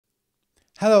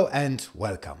Hello and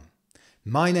welcome.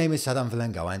 My name is Adam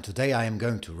Wylęgała and today I am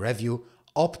going to review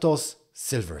Optos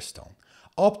Silverstone.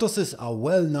 Optoses are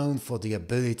well known for the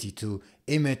ability to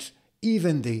image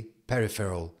even the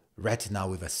peripheral retina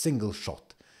with a single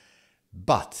shot.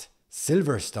 But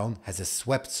Silverstone has a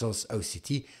swept source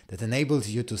OCT that enables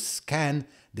you to scan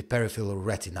the peripheral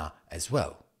retina as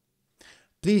well.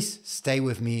 Please stay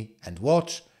with me and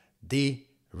watch the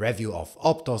review of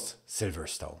Optos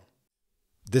Silverstone.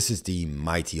 This is the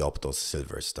mighty Optos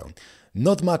Silverstone.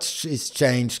 Not much is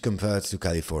changed compared to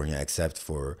California except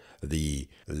for the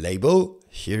label.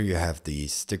 Here you have the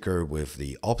sticker with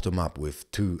the Optomap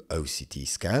with 2 OCT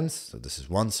scans. So this is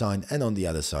one side, and on the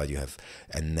other side you have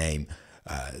a name,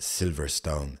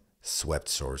 Silverstone Swept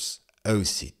Source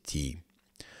OCT.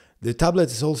 The tablet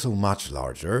is also much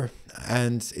larger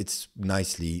and it's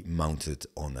nicely mounted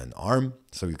on an arm,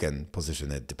 so you can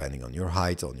position it depending on your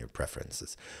height, on your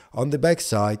preferences. On the back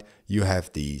side, you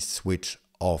have the switch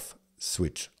off,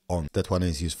 switch on. That one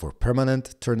is used for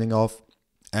permanent turning off.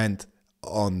 And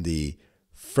on the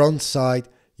front side,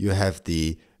 you have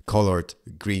the colored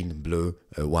green-blue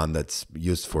one that's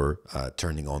used for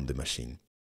turning on the machine.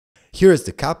 Here is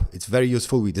the cap. It's very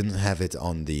useful. We didn't have it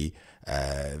on the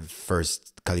first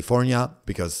California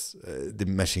because the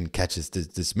machine catches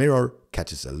this mirror,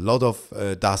 catches a lot of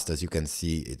dust. As you can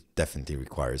see, it definitely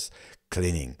requires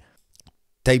cleaning.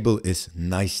 Table is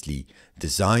nicely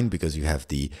designed because you have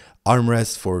the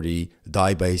armrest for the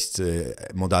dye-based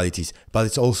modalities, but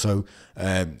it's also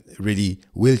really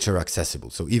wheelchair accessible.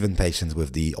 So even patients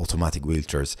with the automatic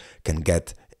wheelchairs can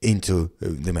get into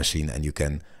the machine and you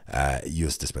can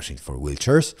use this machine for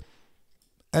wheelchairs.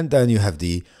 And then you have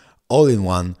the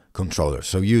all-in-one controller.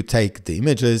 So you take the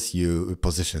images, you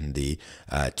position the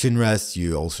chin rest,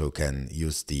 you also can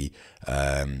use the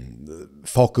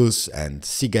focus and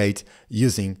Seagate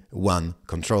using one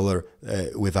controller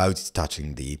without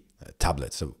touching the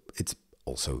tablet. So it's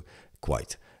also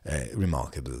quite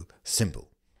remarkable simple.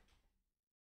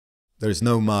 There is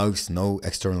no mouse, no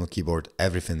external keyboard,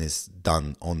 everything is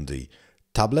done on the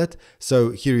tablet.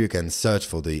 So here you can search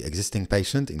for the existing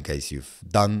patient in case you've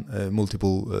done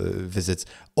multiple visits,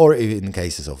 or in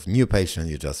cases of new patient,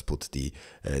 you just put the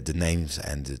names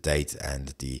and the date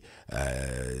and the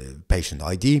patient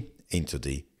ID into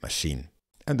the machine.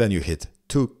 And then you hit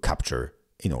to capture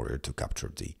in order to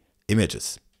capture the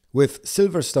images. With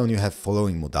Silverstone, you have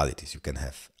following modalities. You can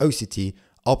have OCT,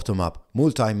 Optomap,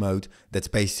 multi-mode, that's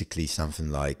basically something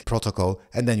like protocol,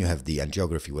 and then you have the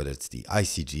angiography, whether it's the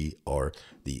ICG or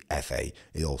the FA.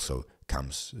 It also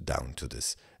comes down to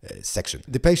this section.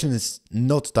 The patient is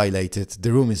not dilated,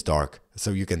 the room is dark,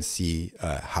 so you can see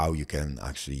how you can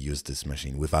actually use this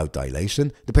machine without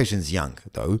dilation. The patient is young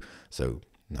though, so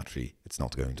naturally it's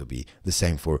not going to be the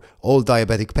same for all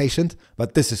diabetic patients,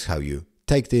 but this is how you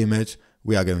take the image.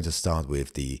 We are going to start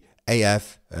with the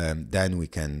AF, then we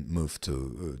can move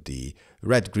to the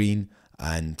red-green,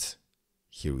 and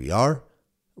here we are.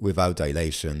 Without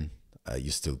dilation, you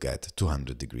still get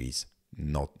 200 degrees,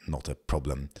 not a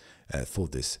problem for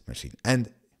this machine.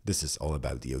 And this is all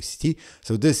about the OCT.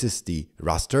 So this is the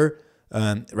raster.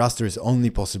 Raster is only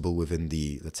possible within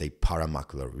the, let's say,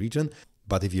 paramacular region,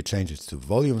 but if you change it to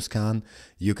volume scan,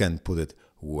 you can put it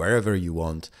wherever you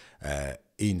want,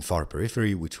 in far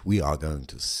periphery, which we are going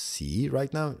to see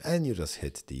right now, and you just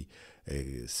hit the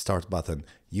start button.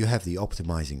 You have the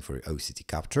optimizing for OCT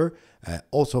capture,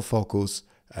 autofocus,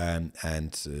 and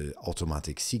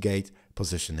automatic Seagate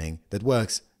positioning that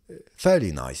works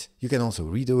fairly nice. You can also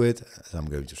redo it, as I'm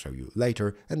going to show you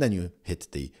later, and then you hit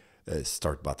the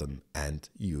start button and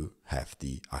you have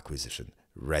the acquisition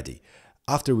ready.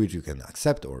 After which you can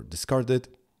accept or discard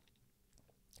it.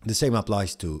 The same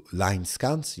applies to line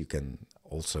scans. You can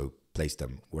also place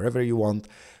them wherever you want,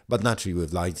 but naturally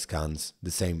with line scans,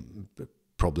 the same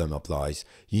problem applies.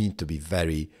 You need to be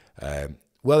very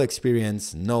well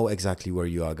experienced, know exactly where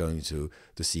you are going to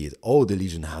see it. Oh, the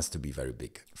lesion has to be very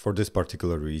big. For this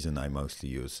particular reason, I mostly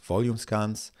use volume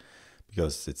scans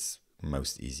because it's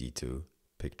most easy to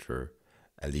picture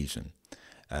a lesion.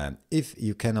 If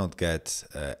you cannot get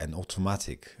an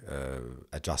automatic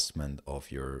adjustment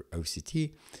of your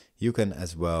OCT, you can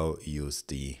as well use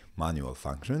the manual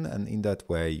function, and in that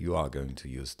way you are going to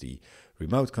use the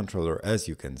remote controller. As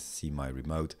you can see my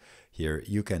remote here,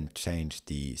 you can change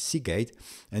the Seagate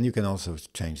and you can also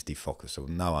change the focus. So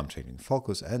now I'm changing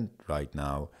focus, and right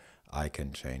now I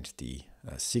can change the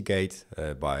Seagate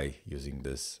by using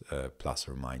this plus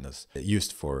or minus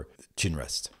used for chin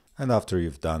rest. And after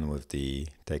you've done with the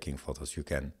taking photos, you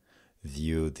can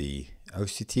view the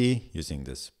OCT using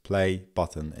this play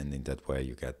button, and in that way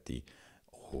you get the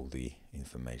all the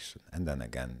information. And then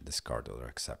again, discard or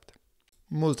accept.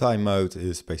 Multi-mode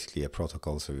is basically a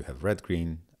protocol. So you have red,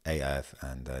 green, AF,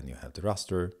 and then you have the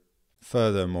raster.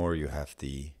 Furthermore, you have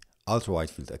the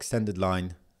ultra-widefield extended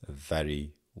line,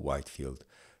 very wide field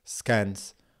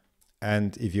scans.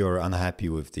 And if you're unhappy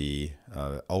with the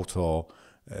auto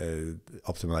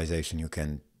optimization, you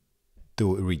can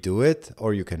redo it,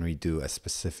 or you can redo a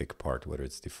specific part, whether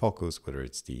it's the focus, whether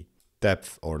it's the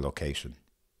depth or location.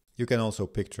 You can also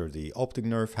picture the optic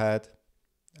nerve head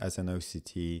as an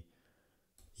OCT,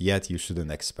 yet you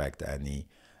shouldn't expect any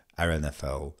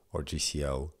RNFO or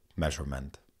GCO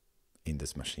measurement in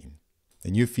this machine. A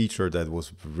new feature that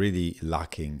was really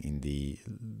lacking in the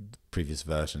previous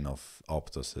version of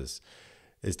Optos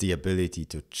is the ability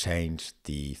to change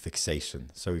the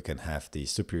fixation. So you can have the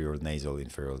superior nasal,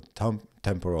 inferior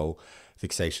temporal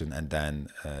fixation, and then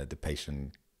the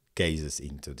patient gazes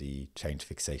into the change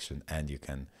fixation, and you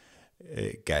can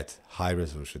get high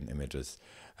resolution images,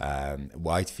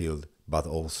 wide field, but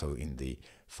also in the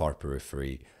far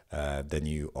periphery than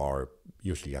you are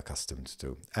usually accustomed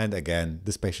to. And again,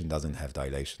 this patient doesn't have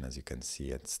dilation, as you can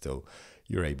see, and still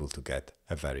you're able to get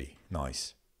a very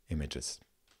nice images.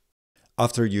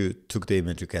 After you took the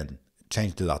image, you can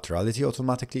change the laterality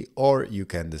automatically, or you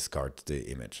can discard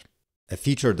the image. A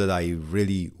feature that I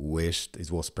really wished it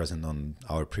was present on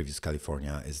our previous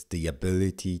California is the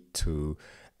ability to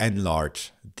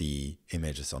enlarge the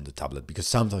images on the tablet, because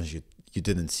sometimes you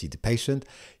didn't see the patient,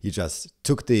 you just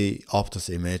took the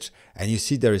Optos image and you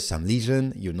see there is some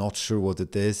lesion, you're not sure what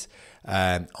it is.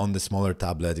 On the smaller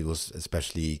tablet, it was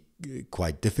especially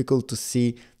quite difficult to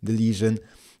see the lesion.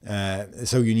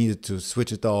 So you needed to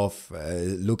switch it off,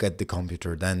 look at the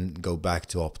computer, then go back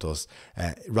to Optos.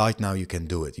 Right now you can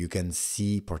do it. You can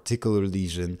see particular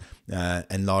lesion,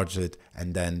 enlarge it,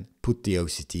 and then put the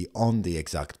OCT on the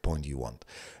exact point you want.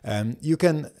 You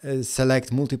can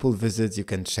select multiple visits. You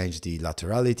can change the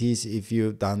lateralities if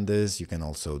you've done this. You can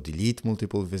also delete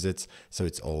multiple visits. So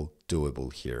it's all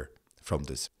doable here from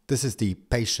this. This is the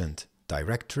patient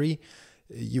directory.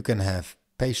 You can have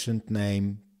patient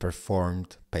name,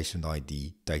 performed, patient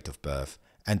ID, date of birth,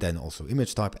 and then also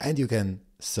image type. And you can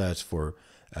search for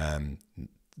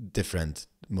different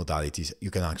modalities.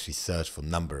 You can actually search for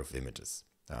number of images.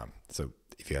 So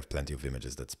if you have plenty of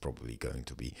images, that's probably going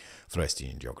to be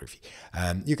fluorescein angiography.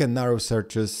 You can narrow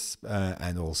searches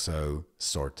and also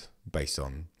sort based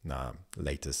on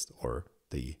latest or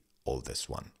the oldest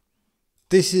one.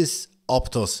 This is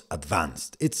Optos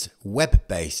Advanced. It's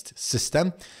web-based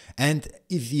system, and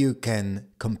if you can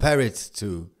compare it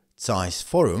to Zeiss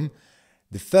Forum,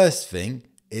 the first thing,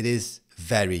 it is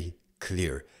very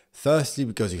clear. Firstly,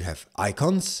 because you have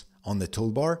icons on the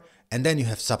toolbar, and then you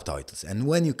have subtitles. And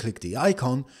when you click the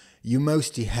icon, you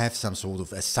mostly have some sort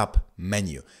of a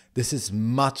sub-menu. This is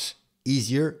much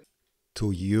easier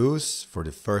to use for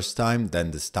the first time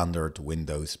than the standard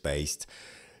Windows-based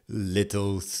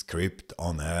little script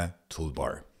on a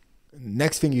toolbar.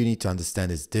 Next thing you need to understand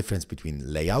is the difference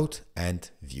between layout and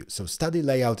view. So study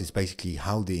layout is basically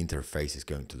how the interface is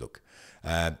going to look.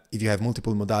 If you have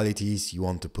multiple modalities, you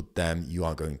want to put them, you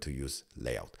are going to use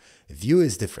layout. View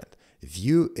is different.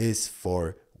 View is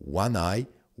for one eye,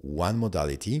 one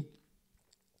modality.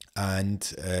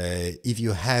 And if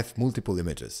you have multiple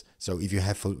images, so if you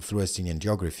have fluorescein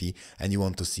angiography and you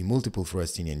want to see multiple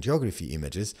fluorescein angiography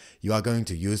images, you are going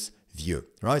to use view,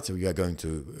 right? So you are going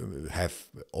to have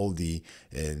all the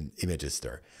images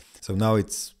there. So now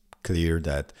it's clear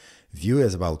that view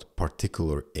is about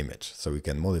particular image. So you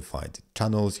can modify the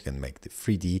channels, you can make the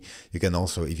 3D. You can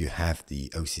also, if you have the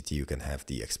OCT, you can have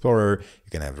the Explorer,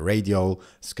 you can have radial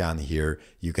scan here,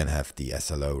 you can have the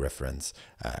SLO reference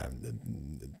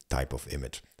type of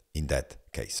image in that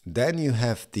case. Then you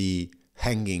have the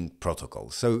hanging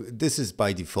protocol. So this is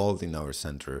by default in our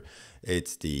center.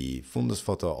 It's the fundus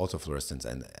photo, autofluorescence,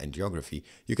 and angiography.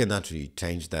 You can actually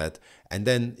change that. And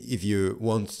then if you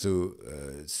want to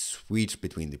switch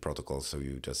between the protocols, so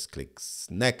you just click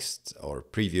next or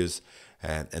previous,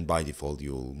 and by default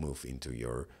you'll move into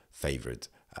your favorite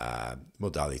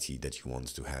modality that you want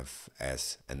to have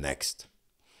as a next.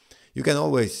 You can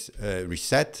always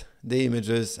reset the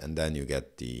images, and then you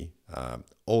get the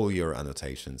all your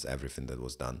annotations, everything that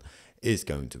was done is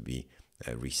going to be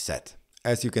reset.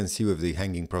 As you can see with the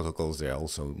hanging protocols, there are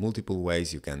also multiple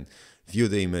ways you can view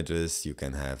the images. You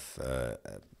can have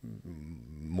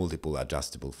multiple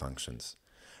adjustable functions.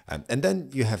 And then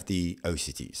you have the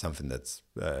OCT, something that's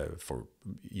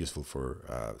useful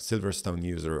for Silverstone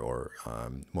user or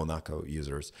Monaco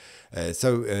users.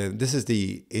 So this is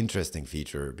the interesting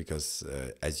feature because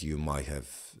as you might have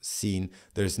seen,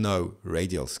 there's no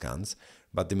radial scans,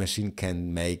 but the machine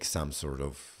can make some sort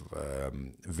of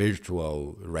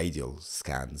virtual radial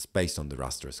scans based on the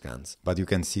raster scans. But you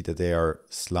can see that they are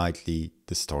slightly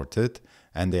distorted,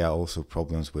 and there are also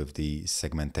problems with the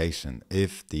segmentation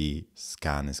if the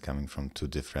scan is coming from two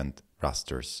different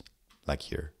rasters, like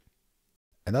here.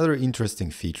 Another interesting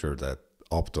feature that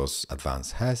Optos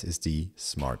Advanced has is the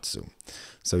smart zoom.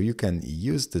 So you can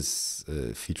use this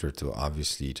feature to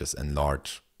obviously just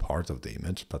enlarge part of the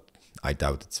image, but I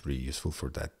doubt it's really useful for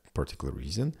that particular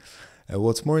reason.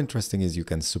 What's more interesting is you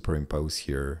can superimpose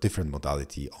here different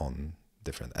modality on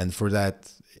different, and for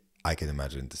that I can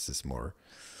imagine this is more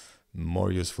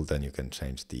useful. Then you can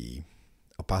change the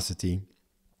opacity.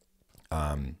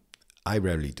 I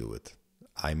rarely do it.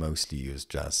 I mostly use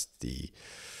just the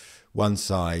one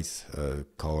side,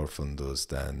 color fundus,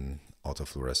 then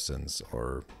autofluorescence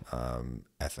or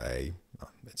FA.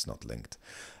 It's not linked.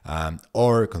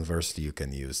 Or conversely, you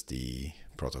can use the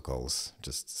protocols,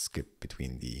 just skip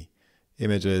between the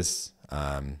images.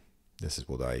 This is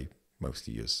what I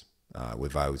mostly use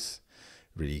without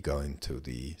really going to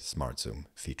the smart zoom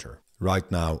feature. Right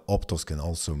now, Optos can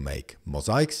also make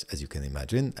mosaics, as you can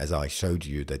imagine. As I showed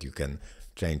you that you can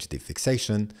change the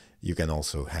fixation, you can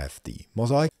also have the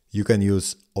mosaic. You can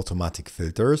use automatic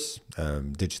filters,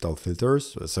 digital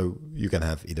filters. So you can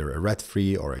have either a red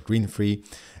free or a green free.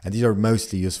 And these are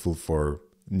mostly useful for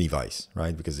Nevis,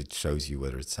 right? Because it shows you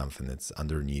whether it's something that's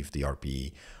underneath the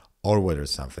RPE or whether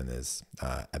something is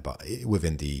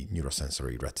within the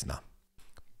neurosensory retina.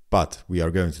 But we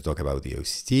are going to talk about the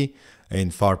OCT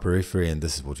in far periphery, and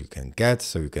this is what you can get.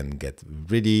 So you can get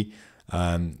really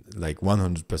like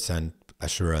 100%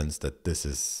 assurance that this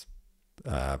is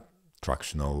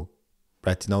tractional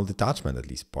retinal detachment, at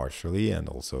least partially, and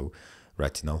also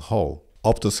retinal hole.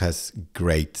 Optos has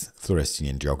great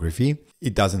fluorescein angiography.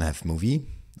 It doesn't have movie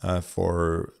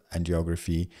for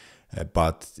angiography,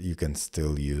 but you can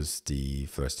still use the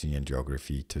fluorescein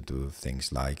angiography to do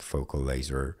things like focal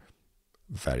laser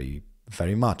very,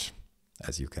 very much,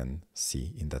 as you can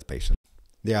see in that patient.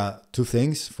 There are two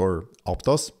things for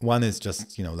Optos. One is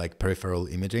just, like peripheral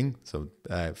imaging, so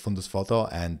fundus photo,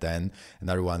 and then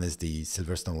another one is the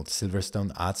Silverstone, what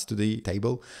Silverstone adds to the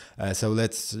table. So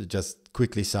let's just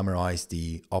quickly summarize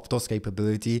the Optos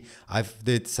capability. I've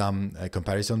did some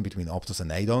comparison between Optos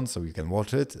and ADON, so you can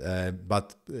watch it.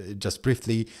 But just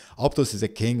briefly, Optos is a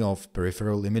king of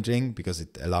peripheral imaging because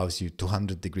it allows you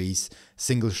 200 degrees,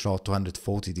 single shot,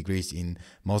 240 degrees in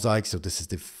mosaic. So this is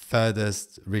the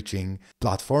furthest reaching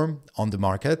platform on the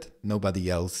market. Nobody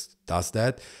else does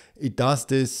that. It does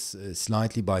this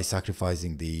slightly by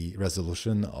sacrificing the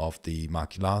resolution of the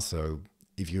macula. So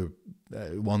if you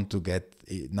want to get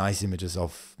nice images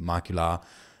of macula,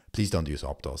 please don't use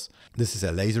Optos. This is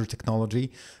a laser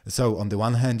technology. So on the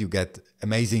one hand, you get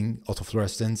amazing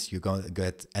autofluorescence, you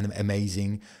get an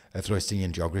amazing fluorescein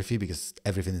angiography because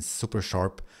everything is super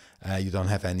sharp. You don't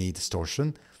have any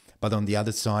distortion. But on the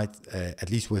other side, at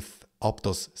least with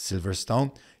Optos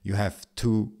Silverstone, you have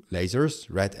two lasers,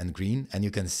 red and green, and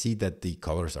you can see that the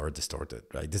colors are distorted,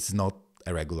 right? This is not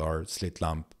a regular slit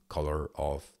lamp color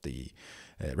of the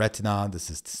retina. This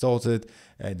is distorted.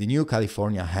 The new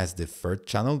California has the third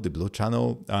channel, the blue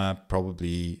channel.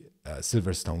 Probably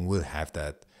Silverstone will have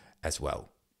that as well.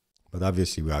 But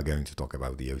obviously we are going to talk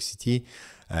about the OCT,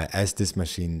 as this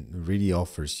machine really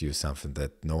offers you something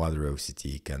that no other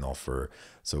OCT can offer.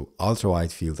 So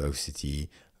ultra-wide field OCT,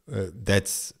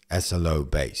 that's SLO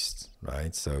based,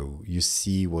 right? So you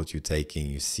see what you're taking,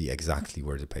 you see exactly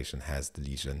where the patient has the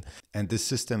lesion. And this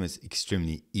system is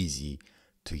extremely easy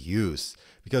to use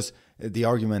because the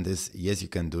argument is, yes, you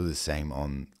can do the same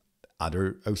on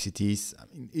other OCTs. I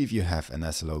mean, if you have an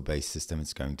SLO based system,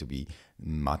 it's going to be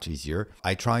much easier.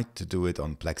 I tried to do it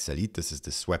on Plex Elite. This is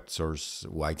the swept source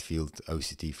wide field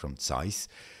OCT from Zeiss,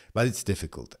 but it's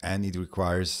difficult and it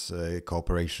requires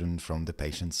cooperation from the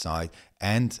patient side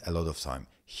and a lot of time.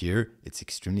 Here, it's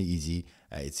extremely easy.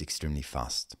 It's extremely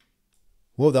fast.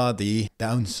 What are the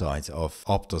downsides of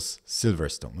Optos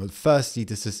Silverstone? Well, firstly,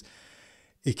 this is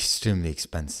extremely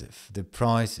expensive. The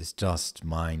price is just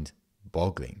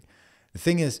mind-boggling. The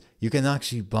thing is, you can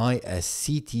actually buy a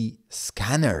CT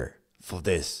scanner for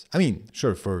this. I mean,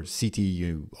 sure, for CT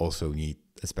you also need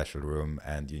a special room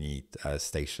and you need a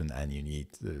station and you need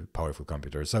a powerful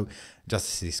computer. So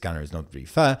just a CT scanner is not really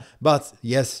fair. But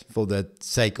yes, for the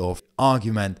sake of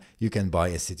argument, you can buy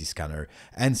a CT scanner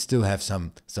and still have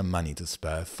some money to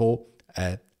spare for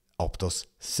a Optos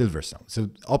Silverstone. So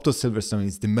Optos Silverstone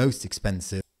is the most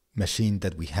expensive machine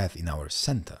that we have in our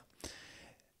center.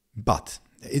 But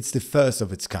It's the first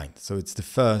of its kind. So it's the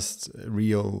first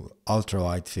real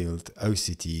ultra-wide field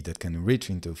OCT that can reach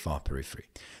into far periphery.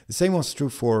 The same was true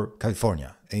for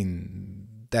California in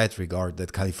that regard,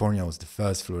 that California was the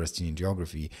first fluorescein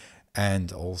angiography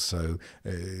and also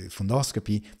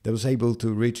fundoscopy that was able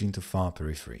to reach into far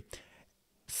periphery.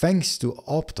 Thanks to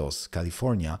Optos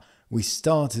California, we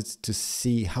started to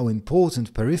see how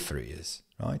important periphery is,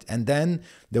 right? And then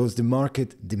there was the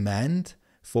market demand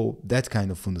for that kind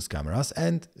of fundus cameras,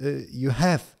 and you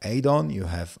have ADON, you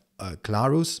have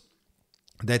Clarus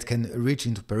that can reach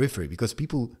into periphery because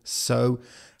people saw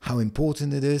how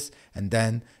important it is, and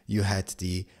then you had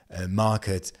the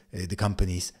market, the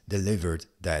companies delivered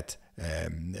that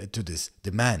to this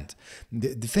demand.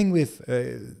 The thing with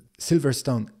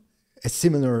Silverstone, a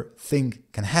similar thing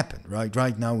can happen, right?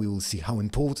 Right now we will see how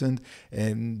important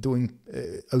doing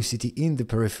OCT in the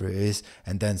periphery is,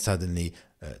 and then suddenly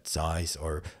Zeiss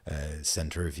or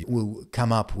Center Review will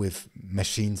come up with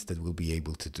machines that will be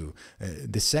able to do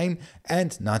the same,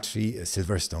 and naturally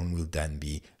Silverstone will then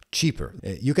be cheaper.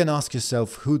 You can ask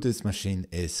yourself who this machine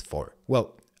is for.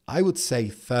 Well, I would say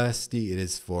firstly it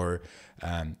is for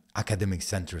academic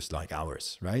centers like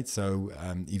ours, right? So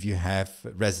if you have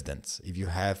residents, if you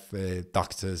have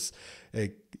doctors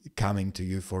coming to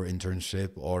you for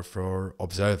internship or for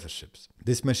observerships,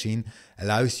 this machine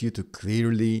allows you to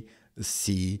clearly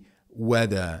see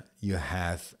whether you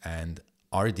have an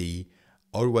RD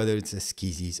or whether it's a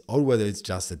schisis or whether it's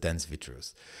just a dense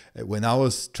vitreous. When I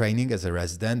was training as a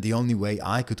resident, the only way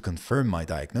I could confirm my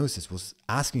diagnosis was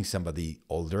asking somebody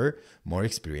older, more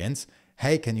experienced,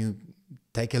 hey, can you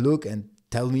take a look and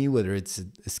tell me whether it's a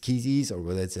schisis or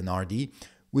whether it's an RD,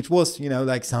 which was, you know,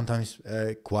 like sometimes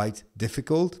quite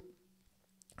difficult.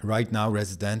 Right now,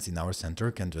 residents in our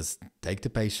center can just take the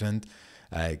patient,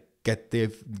 get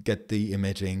the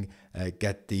imaging,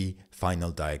 get the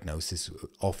final diagnosis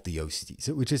of the OCT,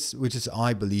 so which is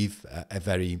I believe a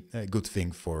very good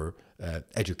thing for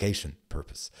education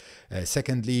purpose.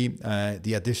 Secondly,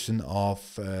 the addition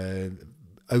of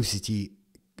OCT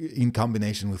in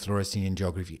combination with fluorescein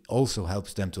angiography also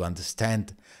helps them to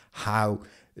understand how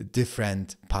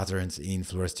different patterns in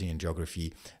fluorescein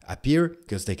angiography appear,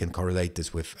 because they can correlate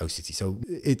this with OCT. So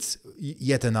it's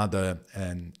yet another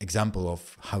example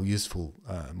of how useful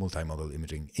multimodal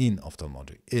imaging in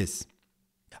ophthalmology is.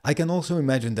 I can also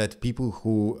imagine that people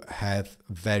who have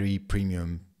very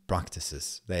premium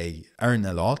practices, they earn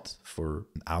a lot for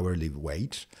an hourly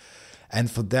wage,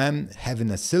 and for them having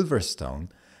a Silverstone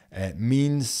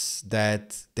means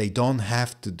that they don't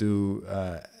have to do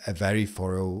a very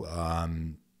thorough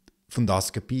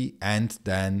fundoscopy and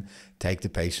then take the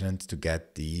patient to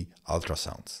get the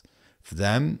ultrasounds. For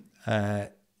them,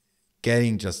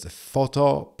 getting just a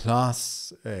photo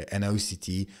plus an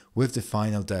OCT with the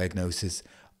final diagnosis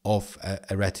of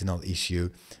a retinal issue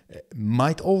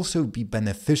might also be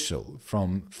beneficial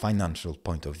from financial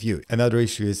point of view. Another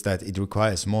issue is that it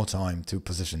requires more time to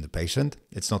position the patient.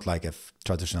 It's not like a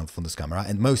traditional fundus camera,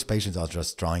 and most patients are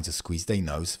just trying to squeeze their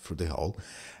nose through the hole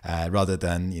rather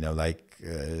than, you know, like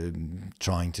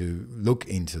trying to look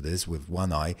into this with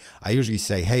one eye. I usually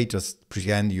say, hey, just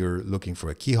pretend you're looking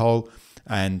for a keyhole,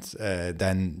 and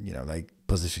then, you know, like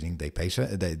positioning the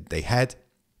patient, the head.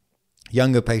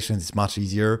 Younger patients, it's much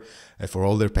easier. For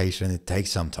older patients, it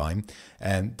takes some time.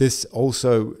 And this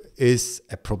also is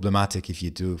a problematic if you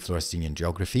do fluorescein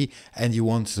angiography and you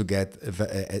want to get,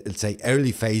 let's say,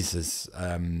 early phases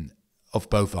of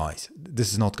both eyes.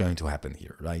 This is not going to happen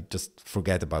here, right? Just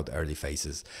forget about early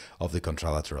phases of the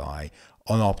contralateral eye.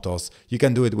 On Optos, you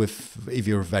can do it with, if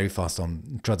you're very fast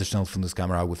on traditional fundus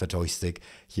camera with a joystick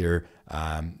here,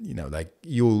 you know, like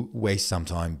you'll waste some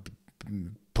time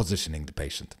positioning the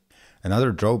patient.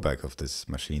 Another drawback of this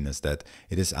machine is that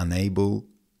it is unable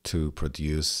to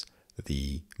produce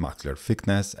the macular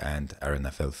thickness and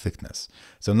RNFL thickness.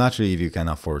 So naturally, if you can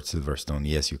afford Silverstone,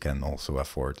 yes, you can also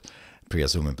afford,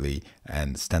 presumably,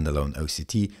 and standalone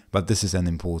OCT, but this is an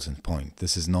important point.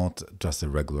 This is not just a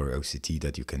regular OCT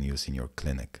that you can use in your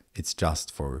clinic. It's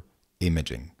just for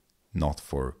imaging, not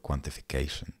for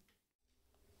quantification.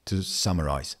 To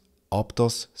summarize,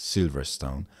 Optos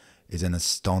Silverstone is an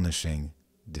astonishing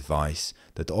device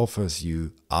that offers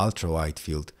you ultra-wide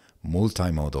field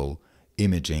multimodal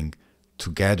imaging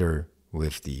together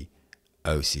with the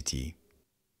OCT.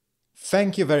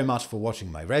 Thank you very much for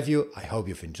watching my review. I hope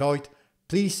you've enjoyed.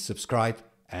 Please subscribe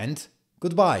and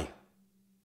goodbye.